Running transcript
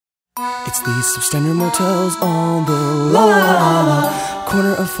It's these substandard motels on the La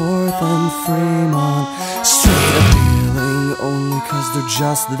corner of 4th and Fremont. Straight appealing only cause they're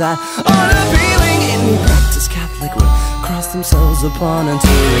just that unappealing. Any practice Catholic would cross themselves upon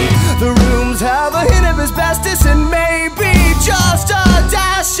until the rooms have a hint of asbestos and maybe just a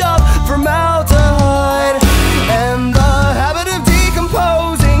dash of formaldehyde. And the habit of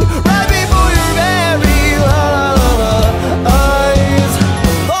decomposing right before your very eyes,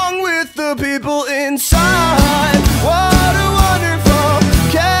 along with the people inside. What a wonderful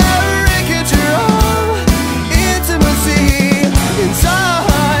caricature of intimacy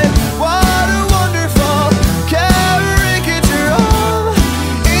inside. What a wonderful caricature of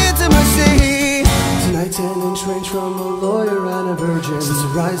intimacy. Tonight's an inch range from a lawyer and a virgin,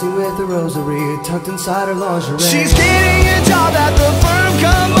 rising with a rosary tucked inside her lingerie. She's getting a job at the firm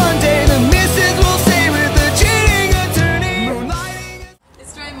come Monday. The missus will stay with the cheating attorney.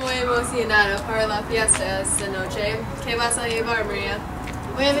 Estoy muy emocionado para la fiesta esta noche. ¿Qué vas a llevar, María?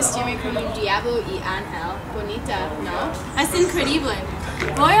 Voy a vestirme como un diablo y ángel. Bonita, ¿no? Es increíble.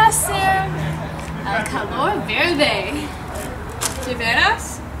 Voy a hacer el calor verde. ¿De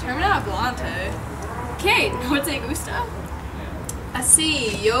veras? Termina hablando. ¿Qué? ¿No te gusta?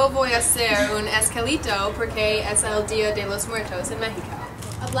 Así, yo voy a hacer un esqueleto porque es el Día de los Muertos en México.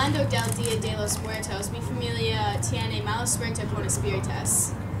 Hablando del Día de los Muertos, mi familia tiene mala suerte con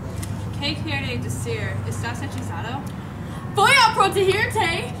espíritus. ¿Qué quiere decir? ¿Estás hechizado? ¡Voy a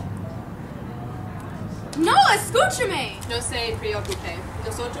protegerte! ¡No, escúchame! No se preocupe.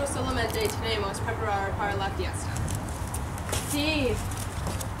 Nosotros solamente tenemos que preparar para la fiesta. Sí.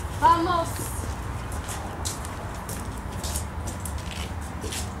 Vamos.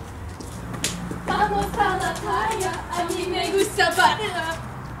 Vamos a la playa. A mí me gusta bailar.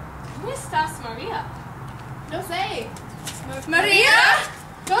 ¿Dónde estás, María? No sé. ¿María?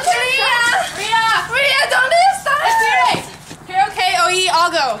 ¿Dónde estás? María, ¿dónde estás? Espere. Creo que oí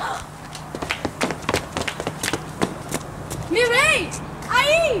algo. ¡Mire!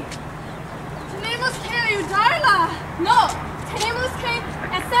 ¡Ahí! Tenemos que ayudarla. No, tenemos que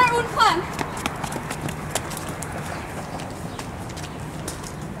hacer un plan.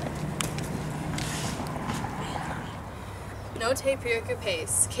 No te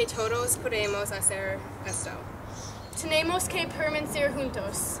preocupes, que todos podemos hacer esto. Tenemos que permanecer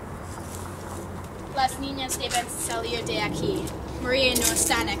juntos. Las niñas deben salir de aquí. María no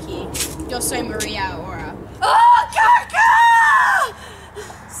está aquí. Yo soy María ahora. ¡Oh, caca!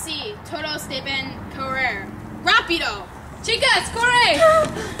 Sí, todos deben correr. ¡Rápido! Chicas, corre!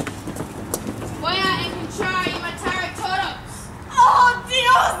 Voy a encontrar y matar a todos. ¡Oh,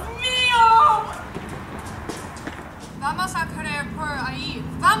 Dios mío! Vamos a correr por ahí.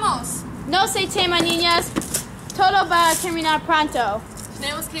 ¡Vamos! No se teman, niñas. Todo va a terminar pronto.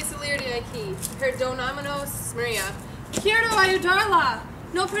 Tenemos que salir de aquí. Perdonámonos, María. Quiero ayudarla.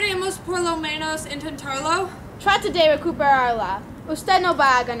 ¿No podemos por lo menos intentarlo? Trata de recuperarla. Usted no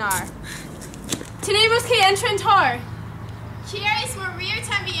va a ganar. Tenemos que intentar. ¿Quieres morir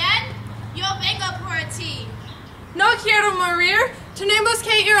también? Yo vengo por ti. No quiero morir. Tenemos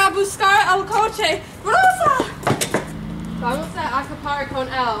que ir a buscar el coche. ¡Rosa! Vamos a acabar con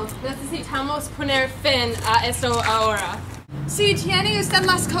él. Necesitamos poner fin a esto ahora. Si tiene usted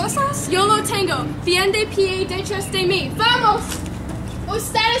las cosas, yo lo tengo. Bien de pie detrás de mí. ¡Vamos!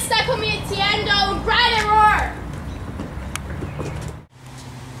 Usted está cometiendo un gran error.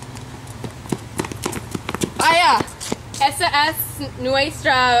 Vaya, esa es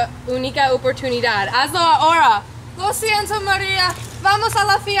nuestra única oportunidad. Hazlo ahora. Lo siento, María. Vamos a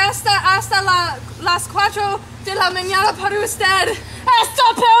la fiesta hasta las 4 de la mañana para usted. Esto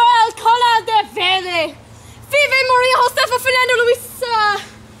pero el color de verde. ¡Vive María Josefa Fernando Luisa!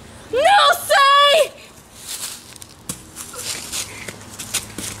 ¡No sé!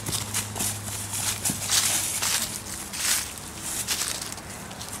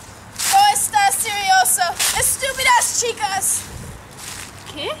 ¡Oh, está serioso! ¡Estúpidas chicas!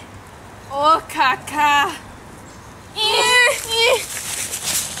 ¿Qué? ¡Oh, caca!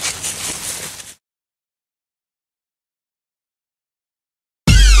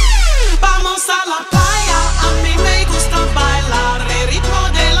 Vamos a la playa, a mí me gusta bailar el ritmo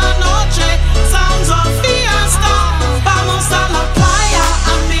de la noche, sounds of fiesta. Vamos a la playa,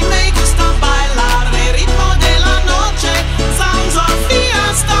 a mí me gusta bailar el ritmo de la noche, sounds of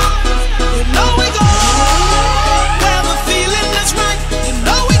fiesta. You know we go where the feeling is right. You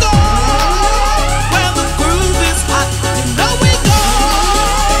know we go where the groove is hot. You know we go.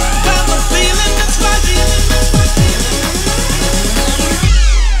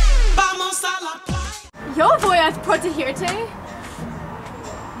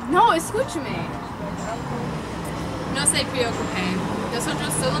 No, escúchame. No se preocupe.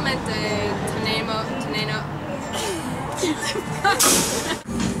 Nosotros solamente tenemos...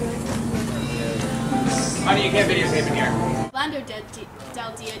 Honey, you can't videotape in here. Hablando del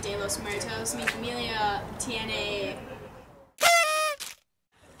Día de los Muertos, mi familia tiene...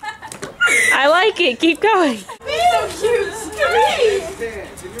 I like it. Keep going. So cute! Come here!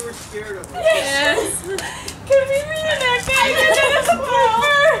 Fans, and you were scared of them. Yes. Can we read an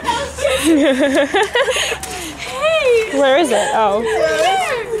Hey! Where is it? Oh.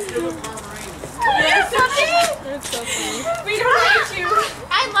 Yes, something? That's so funny. We don't hate you.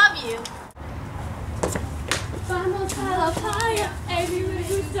 I love you. Vamos a la playa, a mí me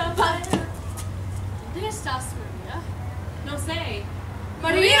gusta bailar. ¿Dónde estás, María? No sé.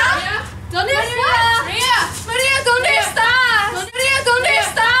 María? ¿Dónde estás? María, ¿dónde estás? María, ¿dónde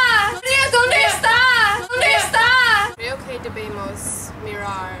estás? María, ¿dónde estás? ¿Dónde estás? Creo que debemos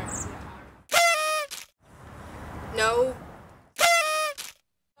mirar. No.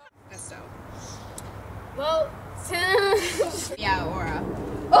 Esto. Well, Yeah, ahora.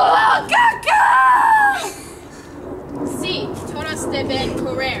 ¡Oh, caca! Sí, todos deben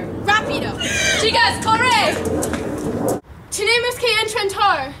correr. ¡Rápido! Chicas, corre! Tenemos que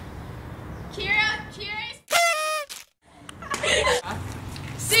enfrentar. ¿Quieres?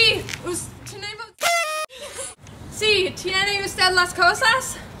 Sí, tenemos... Sí, ¿tiene usted las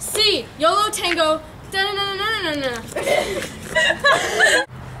cosas? Sí, yo lo tengo.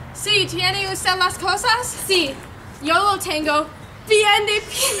 Sí, ¿tiene usted las cosas? Sí, yo lo tengo. Bien de...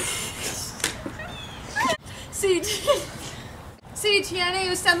 Sí,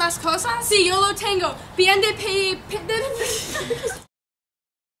 ¿tiene usted las cosas? Sí, yo lo tengo. Bien de...